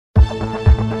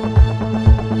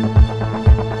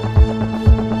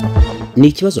Ni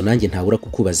ikibazo nanjye ntabura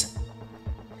kukubaza.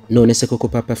 None se koko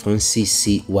Papa Francis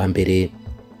wa mbere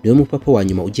niwe mupapa wa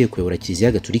nyuma ugiye kuyobora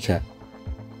Kiriziya Gatolika?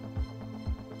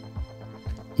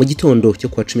 Mu gitondo cyo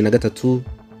kuwa 13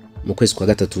 mu kwezi kwa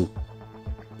gatatu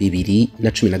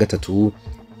 2013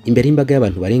 imbere y'imbaga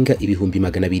y'abantu barenga ibihumbi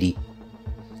 200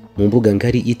 mu mbuga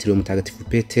ngari yitiriwe Mutagatifu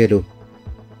Petero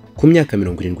ku myaka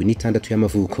 76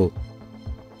 y'amavuko,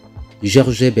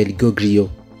 George Bergoglio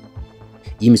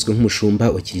yimitswe nk'umushumba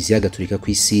wa Kiriziya Gatolika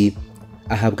ku isi,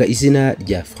 ahabwa izina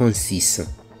rya Francis.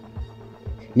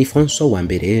 Ni François wa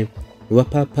mbere mu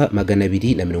bapapa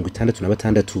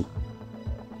 266.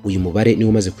 Uyu mubare ni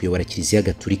umaze kuyobora Kiriziya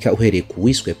Gatolika uhereye ku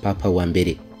wiswe papa wa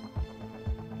mbere.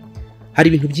 Hari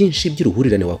ibintu byinshi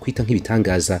by'uruhurirane wakwita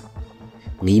nk'ibitangaza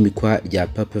mu iyimikwa rya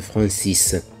Papa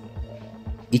Francis.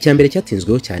 Icyambere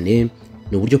cyatinzweho cyane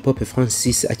ni uburyo Papa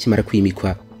Francis akimara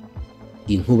kwimikwa,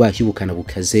 inkuba y'ubukana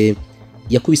bukaze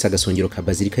yakubise agasongero ka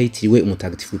bazilika yitiriwe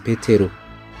Umutagatifu Petero,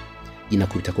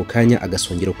 inakubita ako kanya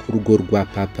agasongero k'urugo rwa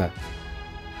papa.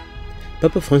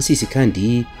 Papa Francis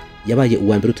kandi yabaye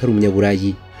uwa mbere utari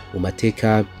umunyaburayi mu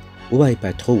mateka ubaye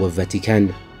patron wa Vatican,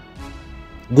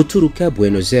 guturuka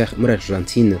Buenos Aires muri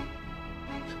Argentine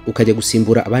ukajya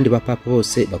gusimbura abandi bapapa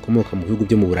bose bakomoka mu bihugu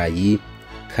byo mu Burayi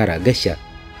karagashya.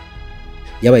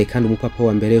 Yabaye kandi umupapa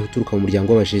wa mbere uturuka mu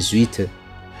muryango w'abajesuite,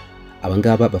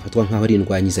 abangaba bafatwa nk'aho ari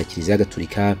indwanyi za Kiriziya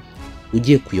Gatolika,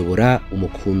 ugiye kuyobora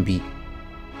umukumbi.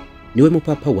 Niwe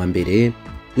mupapa wa mbere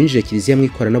winjije Kiriziya mu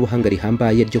ikoranabuhanga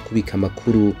rihambaye ryo kubika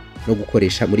amakuru no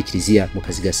gukoresha muri Kiriziya mu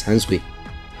kazi gasanzwe.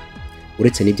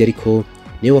 Uretse n'ibyo ariko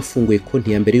niwe wafunguye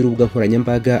konti ya mbere y'urubuga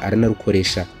nkoranyambaga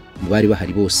aranarukoresha mu bari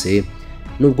bahari bose,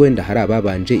 nubwo wenda hari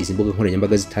ababanje izi mbuga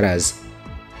nkoranyambaga zitaraza.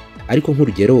 Ariko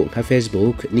nk'urugero nka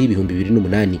Facebook ni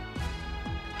 2008,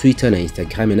 Twitter na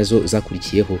Instagram nazo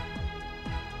zakurikiyeho.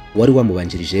 Wari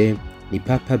wamubanjirije ni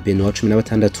Papa Benoit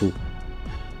 16.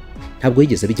 Ntabwo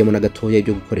yigeze bijyamo na gatoya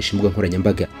ibyo gukoresha imbuga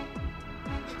nkoranyambaga.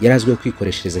 Yarazwiho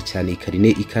kwikoreshereza cyane ikarine,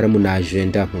 ikaramu na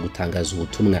agenda mu gutangaza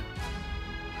ubutumwa.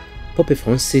 Pope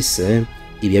Francis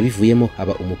ibi yabivuyemo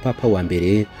aba umupapa wa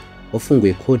mbere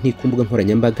wafunguye konti ku mbuga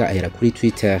nkoranyambaga ahera kuri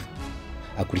Twitter,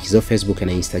 akurikizaho Facebook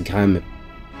na Instagram.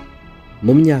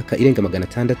 Mu myaka irenga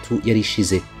 600 yari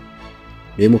ishize,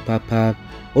 niwe mupapa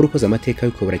wari ukoze amateka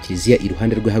yo kuyobora Kiriziya.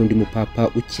 Iruhande rwe hari undi mupapa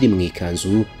ukiri mu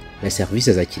ikanzu na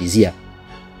service za Kiriziya,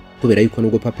 kubera yuko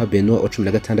nubwo Papa Benoit wa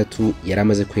 16 yari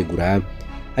amaze kwegura,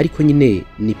 ariko nyine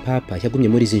ni papa yagumye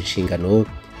muri izi nshingano,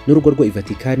 n'urugo rwo i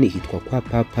Vatican hitwa kwa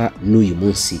papa n'uyu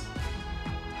munsi.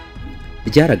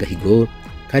 Byaragahigo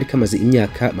kari kamaze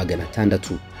imyaka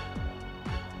 600.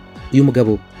 Uyu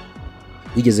mugabo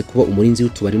wigeze kuba umurinzi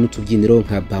w'utubari n'utubyiniro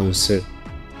nka bouncer,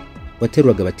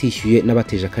 wateruraga batishyuye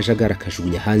n'abateje akajagara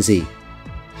akajugunya hanze.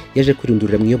 Yaje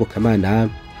kwirundurira mu iyobokamana,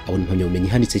 abona impamyabumenyi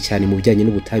ihanitse cyane mu bijyanye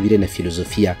n'ubutabire na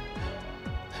filozofiya.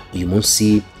 Uyu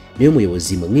munsi niwe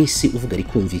muyobozi mu isi uvuga ari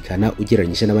kumvikana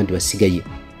ugereranyije n'abandi basigaye.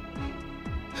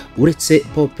 Uretse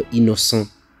Pope Innocent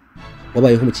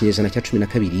wabayeho mu kinyejana cya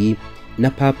 12 na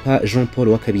Papa Jean Paul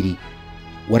wa kabiri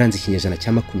waranze ikinyejana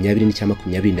cya 20 n'icya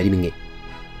 21,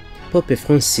 Pope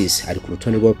Francis ari ku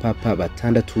rutonde rw'abapapa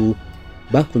batandatu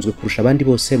bakunzwe kurusha abandi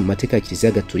bose mu mateka ya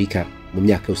Kiriziya Gatolika mu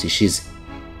myaka yose ishize.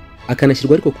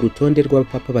 Akanashyirwa ariko ku rutonde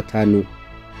rw'abapapa batanu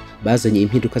bazanye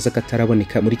impinduka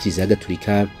z'akataraboneka muri Kiriziya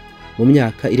Gatolika mu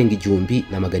myaka irenga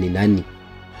 1800.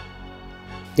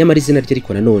 Nyamara izina rye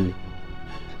ariko nanone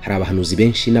hari abahanuzi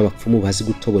benshi n'abapfumu bazi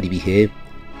gutobora ibihe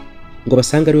ngo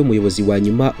basanga ari we muyobozi wa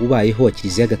nyuma ubayeho wa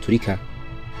Kiriziya Gatolika,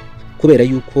 kubera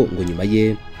yuko ngo nyuma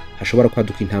ye hashobora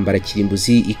kwaduka intambara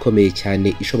kirimbuzi ikomeye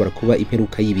cyane ishobora kuba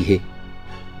imperuka y'ibihe.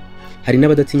 Hari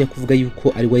n'abadatinya kuvuga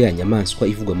yuko ari we ya nyamaswa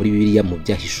ivugwa muri Bibiliya mu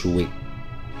byahishuwe.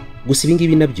 Gusa ibi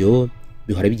ngibi nabyo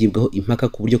bihora bigibwaho impaka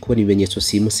ku buryo kubona ibimenyetso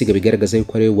simusiga bigaragaza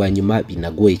yuko ari we wa nyuma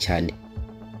binagoye cyane.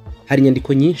 Hari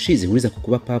inyandiko nyinshi zihuriza ku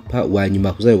kuba papa wa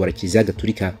nyuma uzayobora Kiriziya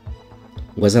Gatolika,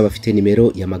 ngo azaba afite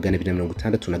nimero ya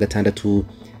 266,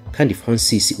 kandi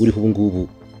Francis uriho ubu ngubu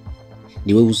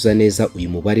niwe wuzuza neza uyu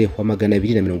mubare wa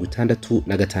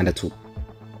 266.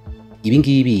 Ibi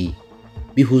ngibi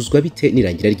bihuzwa bite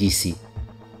n'irangira ry'isi?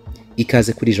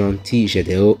 Ikaze kuri Gentil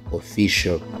Gedeo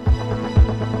Official.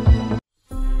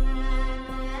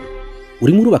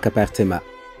 Uri muri ubaka appartement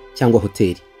cyangwa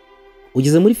hoteli,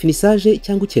 ugeze muri finissage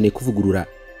cyangwa ukeneye kuvugurura,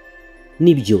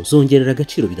 nibyo zongerera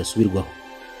agaciro bidasubirwaho.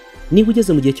 Niba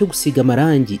ugeze mu gihe cyo gusiga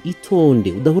amarangi,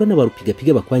 itonde udahura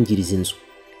n'abarupigapiga bakwangiriza inzu.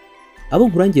 Abo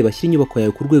nkurangiye bashyira inyubako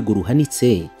yawe ku rwego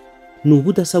ruhanitse ni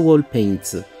Ubudasa Wall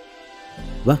Paints.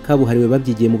 Bakabuhariwe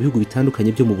babyigiye mu bihugu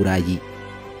bitandukanye byo mu Burayi.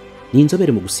 Ni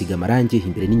inzobere mu gusiga amarangi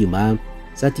imbere n'inyuma,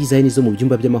 za design zo mu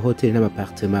byumba by'amahoteli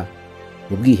n'amapartement,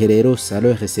 mu bwiherero,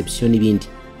 salon, reception n'ibindi.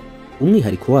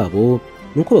 umwihariko wabo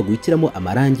nuko baguhitiramo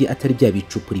amarangi atari bya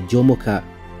bicupuri byomoka,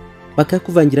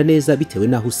 bakakuvangira neza bitewe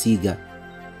naho usiga.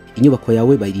 Inyubako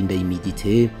yawe bayirinda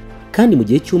imidite, kandi mu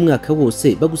gihe cy'umwaka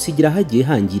wose bagusigira hagiye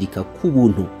hangirika ku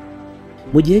buntu.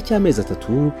 Mu gihe cy'amezi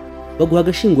 3 baguha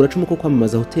agashinguracumu ko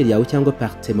kwamamaza hoteli yawe cyangwa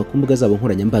apartment ku mbuga zabo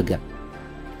nkoranyambaga.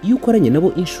 Iyo ukoranye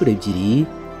nabo inshuro 2,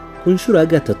 ku nshuro ya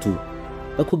 3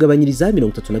 bakugabanyiriza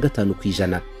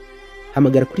 35%.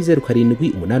 Hamagara kuri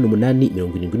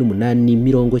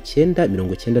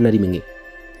 0788789091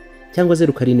 cyangwa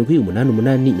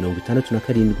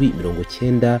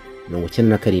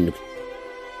 0788867997.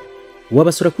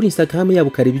 Wabasura kuri Instagram yabo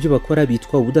ukareba ibyo bakora,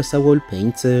 bitwa Ubudasa Wall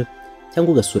Paint,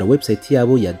 cyangwa ugasura website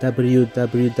yabo ya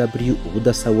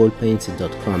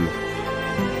www.ubudasawallpaints.com.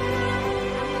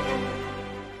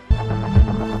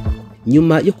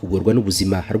 Nyuma yo kugorwa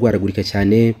n'ubuzima harwaragurika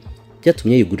cyane,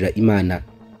 byatumye yigurira Imana.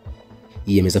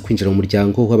 Yiyemeza kwinjira mu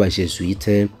muryango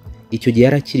w'abajesuite, icyo gihe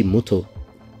yarakiri muto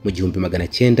mu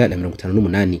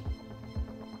 1958.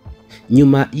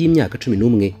 Nyuma y'imyaka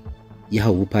 11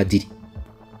 yahawe ubupadiri.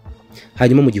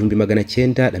 Hanyuma mu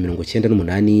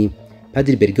 1998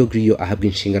 Padiri Bergoglio ahabwa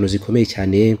inshingano zikomeye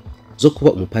cyane zo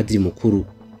kuba umupadiri mukuru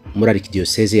muri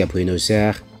Arkidiocese ya Buenos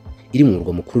Aires, iri mu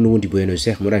murwa mukuru n'ubundi Buenos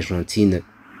Aires muri Argentine.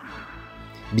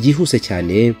 Byihuse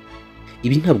cyane,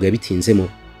 ibi ntabwo yabitinzemo.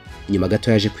 Nyuma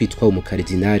gato yaje kwitwa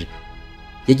umukardinali.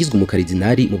 Yagizwe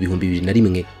umukardinali mu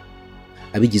 2001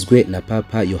 abigizwe na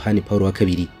Papa Yohani Paulo wa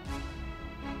II.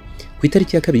 Ku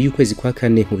itariki ya 2 y'ukwezi kwa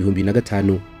 4 mu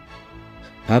 2005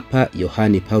 Papa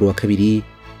Yohani Paulo wa II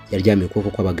yaryamiye ukuboko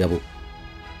kw'abagabo.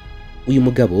 Uyu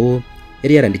mugabo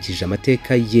yari yarandikishije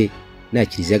amateka ye na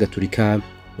Kiriziya Gatolika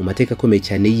mu mateka akomeye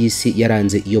cyane y'isi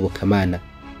yaranze iyobokamana.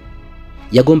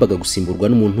 Yagombaga gusimburwa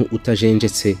n'umuntu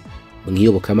utajenjetse mu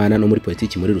iyobokamana no muri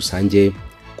politiki muri rusange,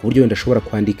 ku buryo wenda ashobora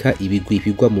kwandika ibigwi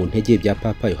bigwa mu ntege bya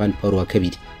Papa Yohani Paulo wa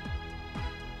II.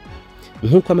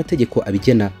 Nk'uko amategeko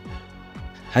abigena,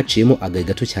 haciyemo agahe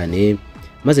gato cyane,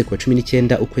 maze ku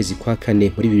 19 ukwezi kwa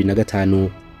 4 muri 2005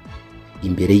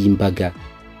 imbere y'imbaga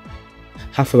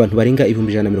hafi abantu barenga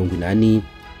 180,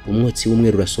 umwotsi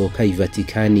w'umwe rurasohoka i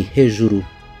Vatikani hejuru.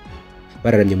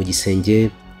 Bararamye mu gisenge,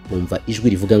 bumva ijwi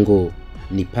rivuga ngo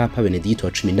ni Papa Benedicto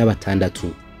wa 16.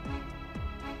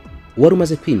 Uwari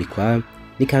umaze kwimikwa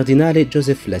ni Cardinal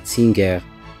Joseph Ratzinger.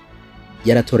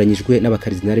 Yaratoranyijwe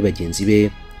n'abakardinali bagenzi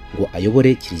be ngo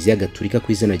ayobore Kiriziya Gatolika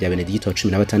ku izina rya Benedicto wa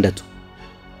 16.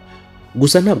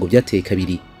 Gusa ntabwo byateye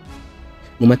kabiri.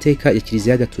 Mu mateka ya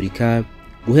Kiriziya Gatolika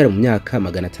guhera mu myaka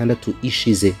 600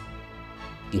 ishize,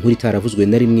 inkuru itaravuzwe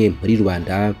na rimwe muri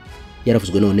Rwanda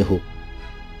yaravuzwe noneho.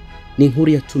 Ni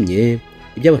inkuru yatumye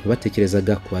ibyo abantu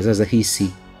batekerezaga ku hazaza h'isi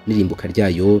n'irimbuka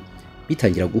ryayo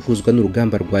bitangira guhuzwa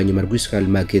n'urugamba rwa nyuma rw'Israel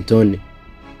Magedon.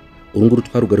 Urunguru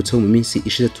twarugarutseho mu minsi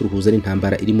ishize turuhuza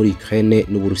n'intambara iri muri Ukraine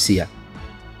n'Uburusiya.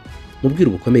 Mu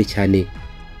bwiru bukomeye cyane,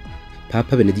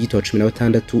 Papa Benedicto wa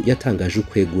 16 yatangaje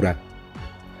ukwegura.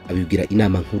 Abibwira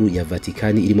inama nkuru ya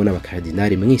Vatikani irimo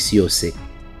n'abakardinali mu isi yose.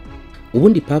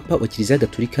 Ubundi Papa wa Kiriziya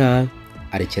Gatolika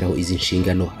arekeraho izi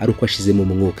nshingano ari uko ashizemo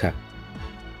mu mwuka.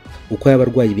 Uko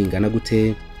y'abarwayi bingana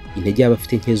gute, intege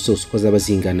y'abafite nke zose uko zaba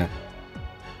zingana,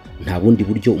 nta bundi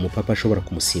buryo umupapa ashobora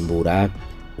kumusimbura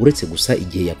uretse gusa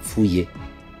igihe yapfuye.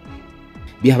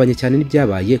 Bihabanye cyane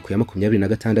n'ibyabaye ku ya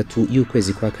 26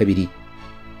 y'ukwezi kwa 2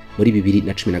 muri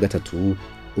 2013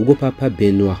 ubwo Papa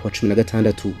Benoit wa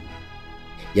 16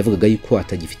 yavugaga yuko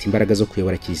atagifite imbaraga zo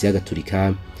kuyobora Kiriziya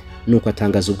Gatolika, nuko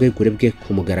atangaza ubwegure bwe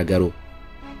ku mugaragaro.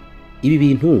 Ibi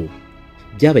bintu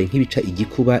byabaye nk'ibica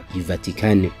igikuba i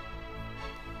Vatikani.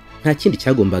 Nta kindi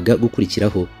cyagombaga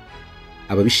gukurikiraho.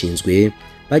 Ababishinzwe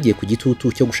bagiye ku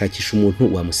gitutu cyo gushakisha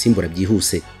umuntu wamusimbura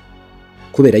byihuse,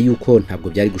 kubera yuko ntabwo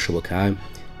byari gushoboka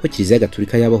ko Kiriziya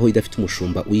Gatolika yabaho idafite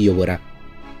umushumba uyiyobora.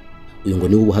 Uyu ngo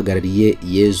niwe ubuhagarariye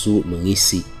Yezu mu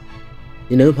isi.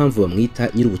 Ni nayo mpamvu bamwita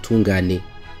nyir'ubutungane.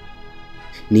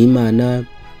 Ni Imana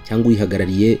cyangwa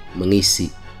uyihagarariye mu isi.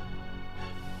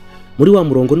 Muri wa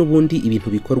murongo n'ubundi ibintu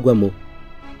bikorwamo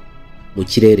mu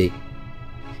kirere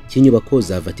cy'inyubako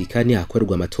za Vatikani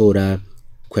hakorerwa amatora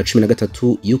ku ya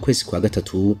 13 y'ukwezi kwa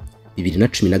 3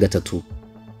 2013.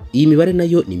 Iyi mibare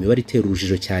nayo ni imibare itera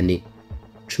urujijo cyane.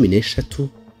 13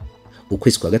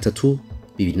 ukwezi kwa 3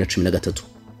 2013.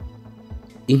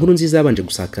 Inkuru nziza yabanje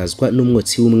gusakazwa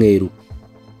n'umwotsi w'umweru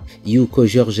yuko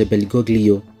George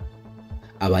Bergoglio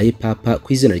abaye Papa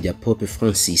ku izina rya Pope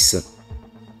Francis.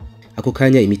 Ako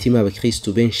kanya imitima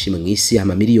y'abakristo benshi mu isi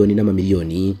amamiliyoni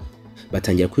n'amamiliyoni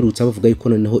batangira kwirutsa bavuga yuko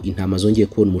noneho intama zongeye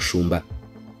kubona umushumba.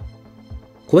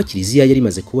 Kuba Kiriziya yari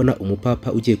imaze kubona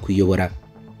umupapa ugiye kuyobora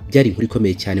byari inkuru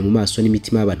ikomeye cyane mu maso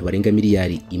n'imitima y'abantu barenga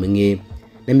miliyari 1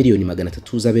 na miliyoni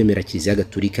 300 z'abemera Kiriziya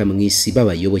Gatolika mu isi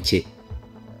b'abayoboke.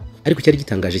 Ariko cyari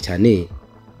gitangaje cyane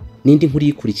n'indi nkuru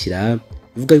yikurikira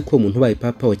ivuga yuko umuntu ubaye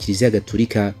papa wa Kiriziya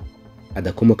Gatolika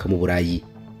adakomoka mu Burayi.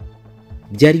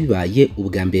 Byari bibaye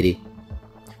ubwa mbere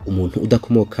umuntu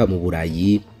udakomoka mu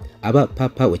Burayi aba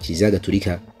papa wa Kiriziya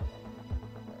Gatolika.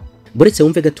 Buretse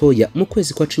wumve gatoya, mu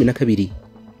kwezi kwa 12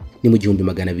 ni mu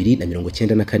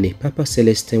 1294 Papa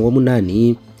Celestin wa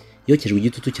munani yokejwe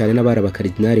igitutu cyane n'abari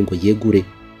abakaridinali ngo yegure.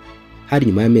 Hari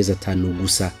nyuma y'amezi 5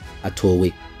 gusa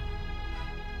atowe.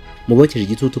 Mu bokeje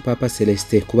igitutu Papa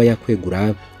Celestin kuba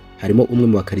yakwegura harimo umwe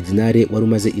mu bakaridinali wari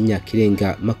umaze imyaka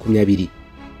irenga 20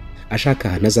 ashaka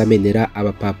ahantu azamenera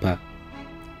abapapa,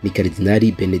 ni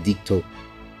Karidinali Benedicto.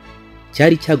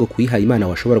 Cyari cyago kuyihaye Imana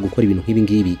washobora gukora ibintu nk'ibi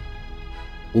ngibi,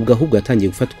 ubwo ahubwo yatangiye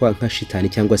gufatwa nka shitani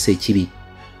cyangwa Sekibi.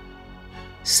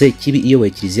 Sekibi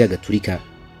iyoboye Kiriziya Gatolika.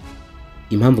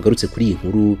 Impamvu garutse kuri iyi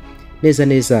nkuru neza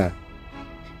neza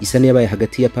isa yabaye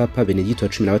hagati ya Papa Benedicto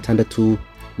wa 16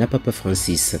 na Papa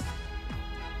Francis.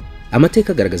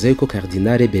 Amateka agaragaza yuko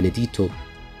Kardinale Benedicto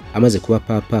amaze kuba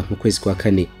papa mu kwezi kwa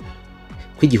 4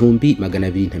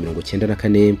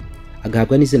 1294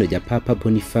 agahabwa n'izina rya Papa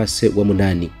Boniface wa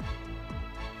munani.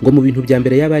 Ngo mu bintu bya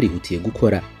mbere yabarihutiye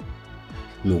gukora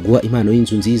nuguha impano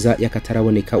y'inzu nziza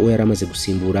y'akataraboneka uwo yaramaze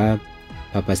gusimbura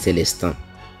Papa Celestin.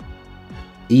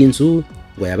 Iyi nzu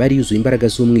ngo yabari yuzuye imbaraga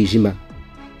z'umwijima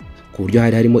ku buryo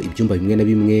hari harimo ibyumba bimwe na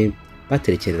bimwe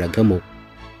baterekagamo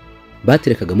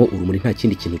urumuri nta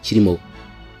kindi kintu kirimo,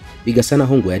 bigasa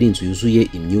naho ngo yari inzu yuzuye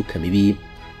imyuka mibi.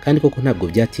 Kandi koko ntabwo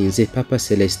byatinze Papa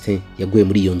Celestin yaguye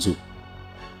muri iyo nzu.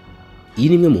 Iyi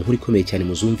ni imwe mu nkuru ikomeye cyane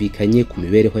muzumvikanye ku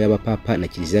mibereho y'abapapa na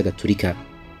Kiriziya Gatolika.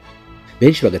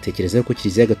 Benshi bagatekereza ko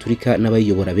Kiriziya Gatolika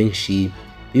n'abayiyobora benshi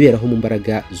biberaho mu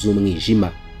mbaraga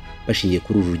z'umwijima bashingiye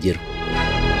kuri uru rugero.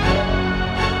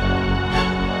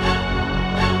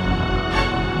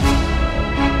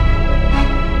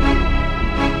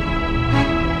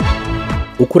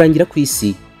 Ukurangira ku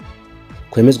isi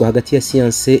kwemezwa hagati ya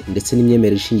siyanse ndetse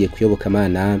n'imyemerere ishingiye kuyoboka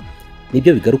Imana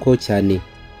nibyo bigarukaho cyane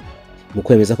mu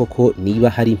kwemeza koko niba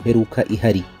hari imperuka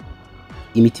ihari.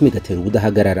 Imitima igatera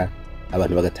ubudahagarara,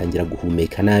 abantu bagatangira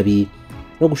guhumeka nabi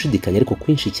no gushidikanya ariko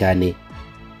kwinshi cyane,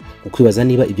 ukwibaza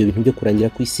niba ibyo bintu byo kurangira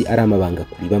ku isi ari amabanga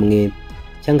kuri bamwe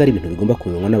cyangwa ari ibintu bigomba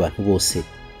kumenywa n'abantu bose,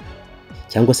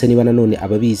 cyangwa se niba nanone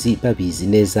ababizi babizi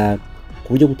neza ku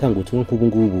buryo gutanga ubutumwa nk'ubu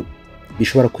ngubu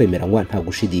bishobora kwemeranywa nta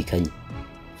gushidikanya.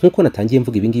 Nkuko natangiye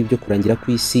mvuga ibi ngibi byo kurangira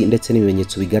ku isi ndetse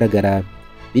n'ibimenyetso bigaragara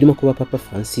birimo kuba Papa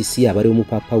Francis yaba ari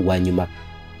umupapa wa nyuma.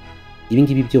 Ibi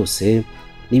ngibi byose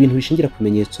ni ibintu bishingira ku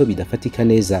bimenyetso bidafatika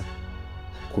neza,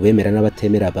 kubemera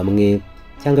n'abatemera bamwe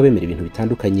cyangwa bemera ibintu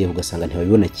bitandukanye ugasanga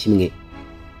ntibabibona kimwe.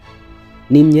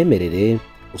 Ni imyemerere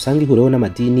usanga ihuriweho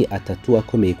n'amadini 3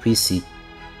 akomeye ku isi: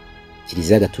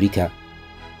 Kiriziya Gatolika,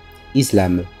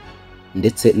 Islam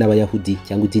ndetse n'abayahudi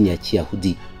cyangwa idini ya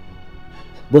Kiyahudi.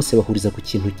 Bose bahuriza ku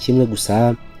kintu kimwe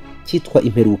gusa cyitwa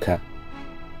imperuka,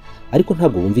 ariko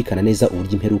ntabwo bumvikana neza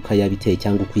uburyo imperuka yabiteye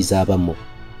cyangwa uko izabamo.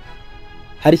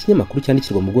 Hari ikinyamakuru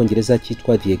cyandikirwa mu Bwongereza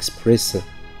cyitwa The Express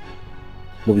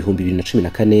mu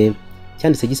 2014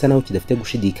 cyanditse gisa naho kidafite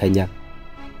gushidikanya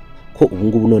ko ubu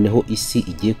ngubu noneho isi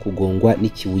igiye kugongwa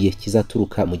n'ikibuye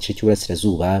kizaturuka mu gice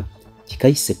cy'uburasirazuba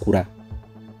kikayisekura,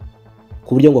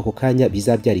 ku buryo ngo ako kanya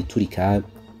bizabyara iturika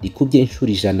rikubye inshuro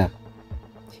 100.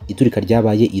 Iturika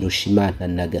ryabaye Hiroshima na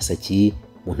Nagasaki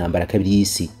mu ntambara kabiri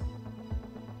y'isi.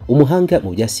 Umuhanga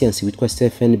mu bya siyansi witwa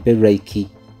Stephen Berreiki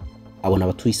abona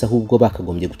abatuye isi ahubwo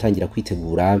bakagombye gutangira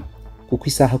kwitegura, kuko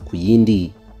isaha ku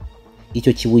yindi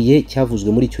icyo kibuye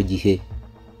cyavuzwe muri icyo gihe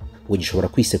ngo gishobora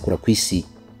kwisekura ku isi.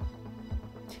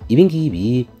 Ibi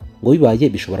ngibi ngo bibaye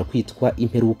bishobora kwitwa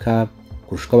imperuka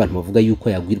kurusha uko abantu bavuga yuko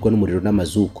yagwirwa n'umuriro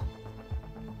n'amazuko.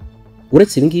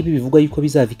 Uretse ibi ngibi bivuga yuko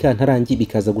bizava ikantarangi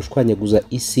bikaza gushwanyaguza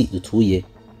isi dutuye,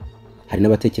 hari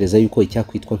n'abatekereza yuko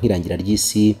icyakwitwa nk'irangira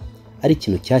ry'isi ari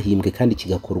ikintu cyahimbwe kandi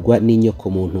kigakorwa n'inyoko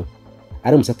muntu,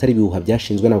 aramutse atari ibihuha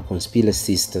byashinzwe n'aba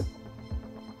conspiracists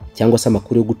cyangwa se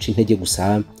amakuru yo guca intege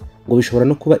gusa, ngo bishobora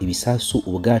no kuba ibisasu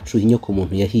ubwacu inyoko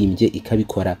muntu yahimbye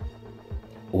ikabikora,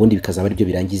 ubundi bikazaba ari byo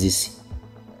birangiza isi.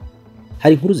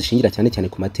 Hari inkuru zishingira cyane cyane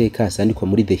ku mateka zandikwa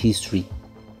muri The History.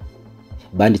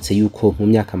 Banditse yuko mu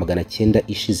myaka 900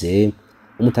 ishize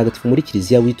umutagatifu muri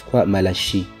Kiriziya witwa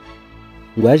Malachi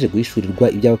ngo yaje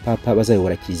guhishurirwa iby'abapapa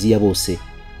bazayobora Kiriziya bose,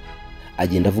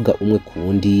 agenda avuga umwe ku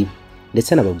wundi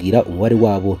ndetse anababwira umubare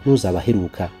wabo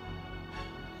ntuzabaheruka.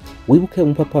 Wibuke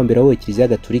umupapa wa mbere wa Kiriziya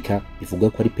Gatolika bivuga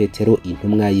ko ari Petero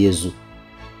intumwa Yezu.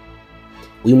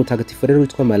 Uyu mutagatifu rero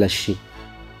witwa Malachi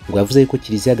ngo yavuze yuko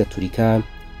Kiriziya Gatolika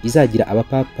izagira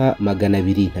abapapa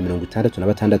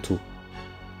 266.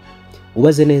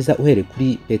 ubaze neza uhereye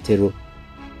kuri Petero,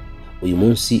 uyu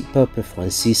munsi Papa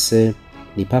Francis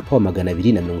ni papa wa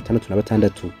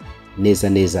 266 neza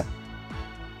neza.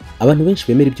 Abantu benshi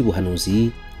bemera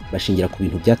iby'ubuhanuzi bashingira ku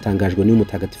bintu byatangajwe n'uyu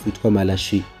mutagatifu witwa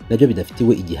Malachi nabyo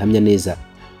bidafitiwe igihamya neza.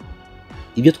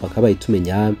 Ibyo twakabaye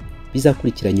tumenya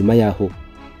bizakurikira nyuma yaho.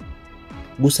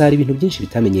 Gusa hari ibintu byinshi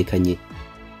bitamenyekanye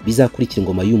bizakurikira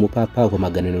ingoma y'uyu mupapa wa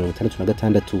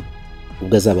 266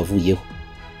 ubwo azaba avuyeho.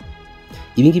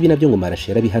 Ibi ngibi nabyo ngo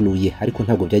Malachi yarabihanuye ariko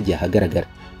ntabwo byagiye ahagaragara.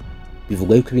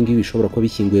 Bivugwa yuko ibi ngibi bishobora kuba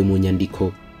bishyinguye mu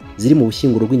nyandiko ziri mu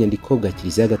bushyinguro bw'inyandiko bwa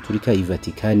Kiriziya Gatolika i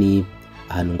Vatikani,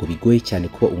 ahantu ngo bigoye cyane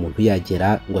kuba umuntu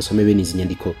yagera ngo asome bene izi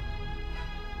nyandiko.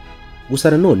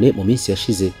 Gusa nanone mu minsi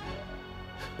yashize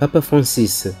Papa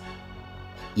Francis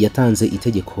yatanze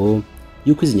itegeko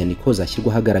yuko izi nyandiko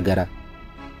zashyirwa ahagaragara,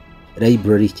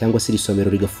 library cyangwa se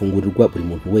isomero rigafungurirwa buri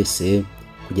muntu wese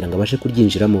kugira ngo abashe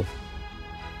kuryinjiramo.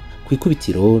 Ku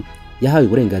ikubitiro yahawe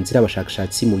uburenganzira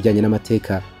abashakashatsi mu bijyanye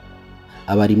n'amateka,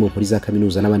 abarimo muri za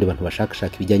kaminuza n'abandi bantu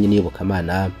bashakashaka ibijyanye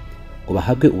n'iyobokamana ngo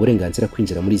bahabwe uburenganzira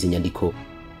kwinjira muri izi nyandiko.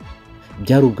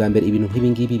 Byari ubwa mbere ibintu nk'ibi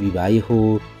ngibi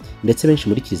bibayeho, ndetse benshi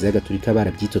muri Kiriziya Gatolika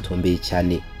barabyitotombeye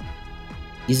cyane.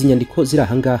 Izi nyandiko ziri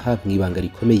ahangaha mu ibanga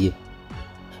rikomeye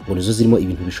ngo nizo zirimo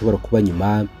ibintu bishobora kuba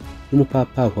nyuma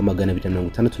y'umupapa wa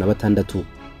 266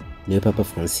 niwe Papa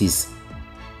Francis.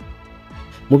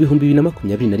 Mu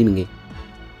 2021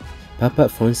 Papa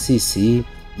Francis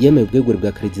yemeye ubwegure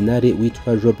bwa Kardinale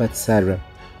witwa Robert Sarah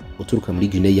uturuka muri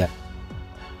Guinea.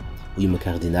 Uyu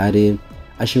mukardinale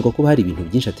ashinjwa kuba hari ibintu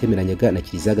byinshi atemeranyaga na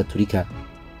Kiriziya Gatolika.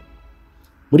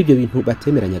 Muri ibyo bintu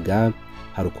batemeranyaga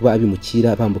hari kuba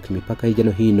abimukira bambuka imipaka hirya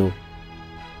no hino.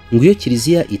 Ngo iyo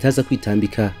Kiriziya itaza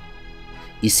kwitambika,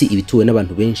 isi ibituwe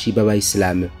n'abantu benshi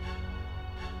b'Abayisilamu.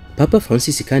 Papa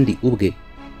Francis kandi ubwe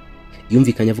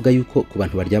yumvikanye avuga yuko ku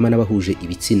bantu baryamana bahuje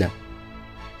ibitsina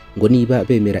ngo niba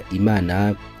bemera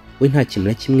Imana we nta kintu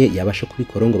na kimwe yabasha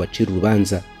kubikora ngo bacire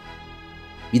urubanza.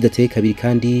 Bidateye kabiri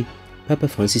kandi Papa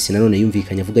Francis nanone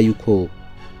yumvikanye avuga yuko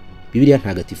Bibiliya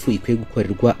ntagatifu ikwiye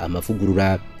gukorerwa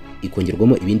amavugurura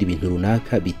ikongerwamo ibindi bintu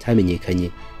runaka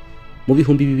bitamenyekanye. Mu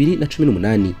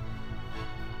 2018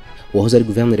 uwahoze ari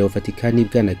guverineri wa Vatikani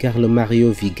bwana Carlo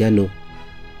Mario Vigano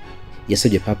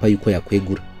yasabye Papa yuko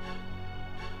yakwegura.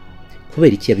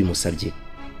 Kubera iki yabimusabye?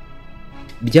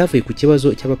 Byavuye ku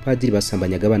kibazo cy'abapadiri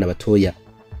basambanyaga abana batoya,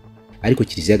 ariko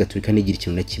Kiriziya Gatolika ntigira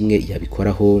ikintu na kimwe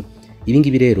yabikoraho. Ibi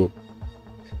ngibi rero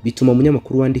bituma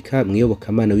umunyamakuru wandika mu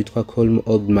iyobokamana witwa Colm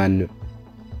Oldman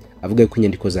avuga ko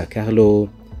inyandiko za Carlo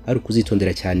ari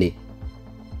ukuzitondera cyane.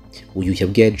 Uyu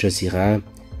yabwiye Al Jazeera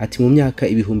ati mu myaka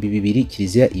 2000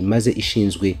 Kiriziya imaze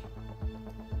ishinzwe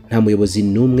nta muyobozi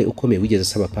n'umwe ukomeye wigeze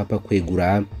asaba Papa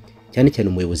kwegura, cyane cyane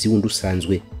umuyobozi wundi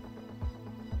usanzwe.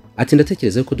 Ati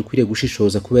ndatekereza ko dukwiriye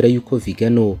gushishoza kubera yuko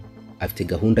Vigano afite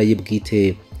gahunda ye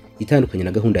bwite itandukanye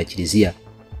na gahunda ya Kiriziya.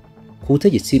 Ku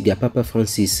butegetsi bwa Papa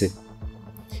Francis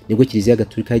nibwo Kiriziya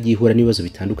Gatolika yagiye ihura n'ibibazo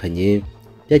bitandukanye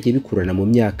byagiye bikurana mu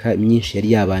myaka myinshi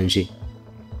yari yabanje.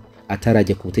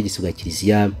 Atarajya ku butegetsi bwa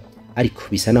Kiriziya ariko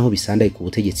bisa naho bisandaye ku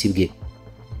butegetsi bwe,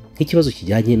 nk'ikibazo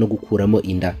kijyanye no gukuramo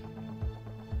inda,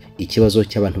 ikibazo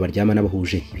cy'abantu baryamana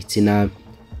bahuje ibitsina,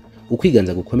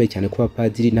 ukwiganza gukomeye cyane ko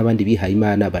abapadiri n'abandi bihaye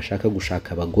Imana bashaka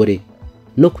gushaka abagore,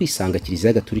 no kwisanga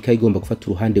Kiriziya Gatolika igomba gufata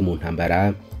uruhande mu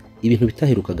ntambara, ibintu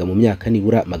bitaherukaga mu myaka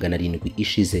nibura 700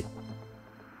 ishize.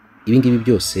 Ibi ngibi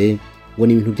byose ngo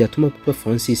ni ibintu byatuma Papa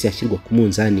Francis yashyirwa ku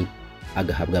munzani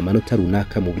agahabwa amanota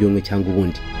runaka mu buryo bumwe cyangwa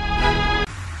ubundi.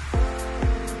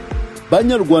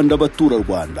 Banyarwanda batura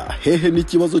Rwanda, hehe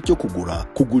n'ikibazo cyo kugura,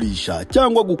 kugurisha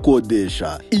cyangwa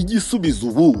gukodesha? Igisubizo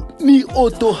ubu ni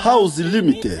Auto House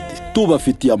Limited.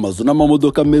 Tubafitiye amazu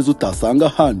n'amamodoka meza utasanga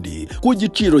handi ku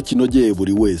giciro kinogeye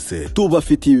buri wese.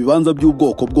 Tubafitiye ibibanza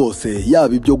by'ubwoko bwose,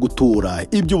 yaba ibyo gutura,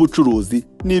 iby'ubucuruzi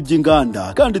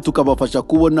n'iby'inganda, kandi tukabafasha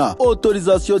kubona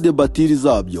autorisation de bâtir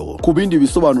zabyo. Ku bindi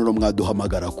bisobanuro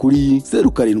mwaduhamagara kuri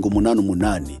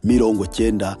 0788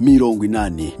 90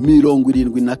 80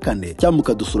 74 cyangwa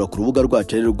mukadusura ku rubuga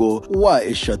rwacu rwo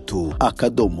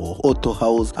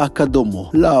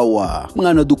wa@autohouse.rawa.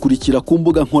 Mwana dukurikira ku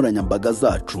mbuga nkoranyambaga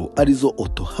zacu arizo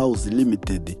Auto House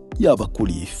Limited, yaba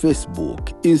kuri Facebook,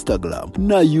 Instagram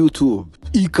na YouTube.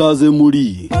 Ikaze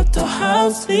muri Auto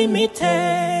House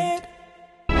Limited.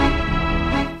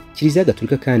 Kiriziya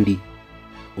Gatolika kandi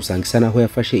usanga isa naho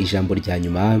yafashe ijambo rya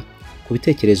nyuma ku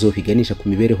bitekerezo biganisha ku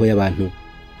mibereho y'abantu,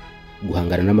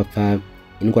 guhangana n'amapfa,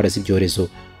 indwara z'ibyorezo,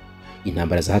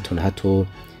 intambara za hato na hato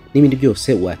n'ibindi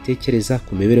byose watekereza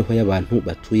ku mibereho y'abantu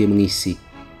batuye mu isi.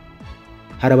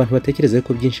 Hari abantu batekereza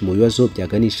ko byinshi mu bibazo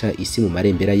byaganisha isi mu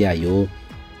marembera yayo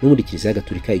no muri Kiriziya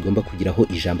Gatolika igomba kugiraho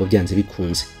ijambo byanze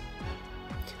bikunze.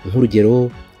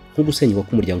 nk'urugero nko gusenywa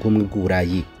k'umuryango w'ubumwe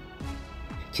bw'Uburayi.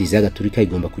 Kiriziya Gatolika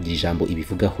igomba kugira ijambo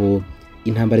ibivugaho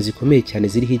intambara zikomeye cyane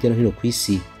ziri hirya no hino ku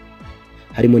isi,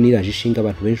 harimo n'iraje ishinga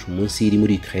abantu benshi umunsi iri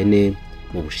muri Ukraine,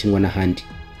 mu Bushinwa n'ahandi.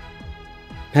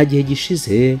 Nta gihe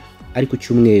gishize ari ku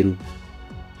cyumweru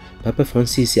Papa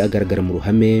Francis agaragara mu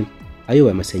ruhame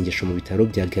ayoboye amasengesho mu bitaro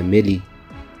bya Gemelli.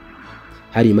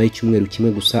 Hari nyuma y'icyumweru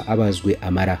kimwe gusa abazwe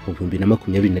amara mu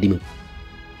 2021.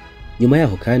 Nyuma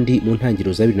yaho kandi mu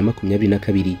ntangiriro za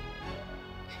 2022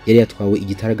 yari yatwawe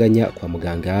igitaraganya kwa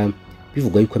muganga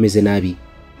bivugwa yuko ameze nabi.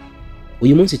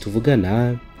 Uyu munsi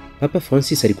tuvugana Papa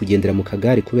Francis ari kugendera mu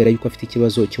kagare kubera yuko afite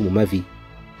ikibazo cyo mu mavi.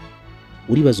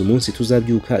 Uribaza umunsi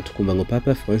tuzabyuka tukumva ngo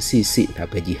Papa Francis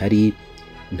ntabwo agihari,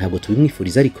 ntabwo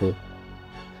tubimwifuriza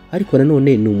ariko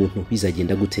nanone ni umuntu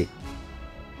bizagenda gute?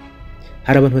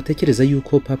 Hari abantu batekereza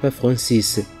yuko Papa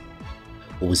Francis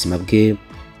ubuzima bwe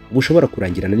bushobora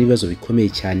kurangirana n'ibibazo bikomeye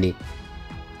cyane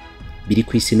biri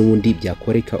ku isi n'ubundi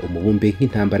byakoreka umubumbe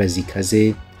nk'intambara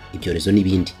zikaze, ibyorezo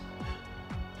n'ibindi.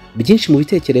 Byinshi mu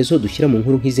bitekerezo dushyira mu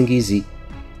nkuru nk'izi ngizi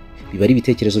biba ari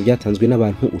ibitekerezo byatanzwe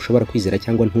n'abantu ushobora kwizera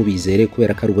cyangwa ntubizere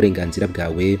kubera ko ari uburenganzira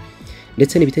bwawe,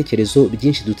 ndetse n'ibitekerezo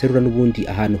byinshi duterura n'ubundi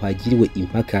ahantu hagiriwe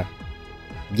impaka.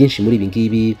 Byinshi muri ibi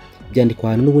ngibi byandikwa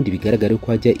ahantu n'ubundi bigaragara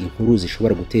ko hajya inkuru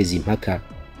zishobora guteza impaka.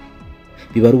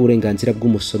 Biba ari uburenganzira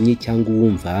bw'umusomyi cyangwa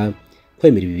uwumva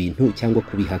kwemera ibi bintu cyangwa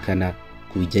kubihakana,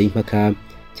 kubijyaho impaka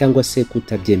cyangwa se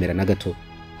kutabyemera na gato.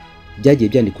 Byagiye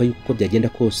byandikwa yuko byagenda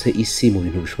kose isi mu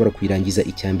bintu bishobora kuyirangiza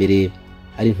icyambere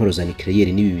ari intwaro za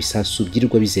nucleaire n'ibi bisasu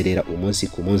byirirwa bizerera umunsi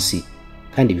ku munsi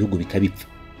kandi ibihugu bikabipfa.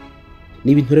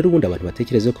 Ni ibintu rero ubundi abantu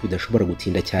batekereza ko bidashobora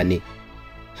gutinda cyane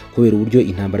kubera uburyo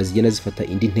intambara zigenda zifata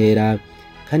indi ntera,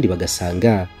 kandi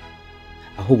bagasanga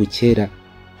aho bukera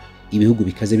ibihugu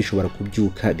bikaze bishobora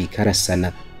kubyuka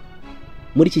bikarasana.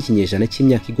 Muri iki kinyejana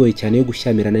cy'imyaka igoye cyane yo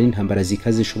gushyamirana n'intambara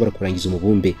zikaze zishobora kurangiza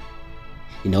umubumbe,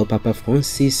 ni naho Papa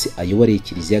Francis ayoboreye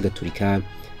Kiriziya Gatolika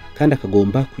kandi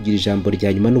akagomba kugira ijambo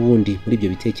rya nyuma n'ubundi muri ibyo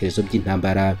bitekerezo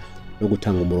by'intambara no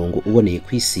gutanga umurongo uboneye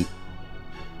ku isi.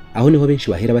 Aho niho benshi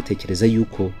bahera batekereza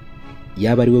yuko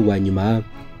yaba ari we wa nyuma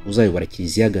uzayobora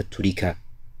Kiriziya Gatolika.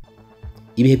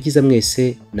 Ibihe byiza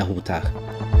mwese, naho ubutaha.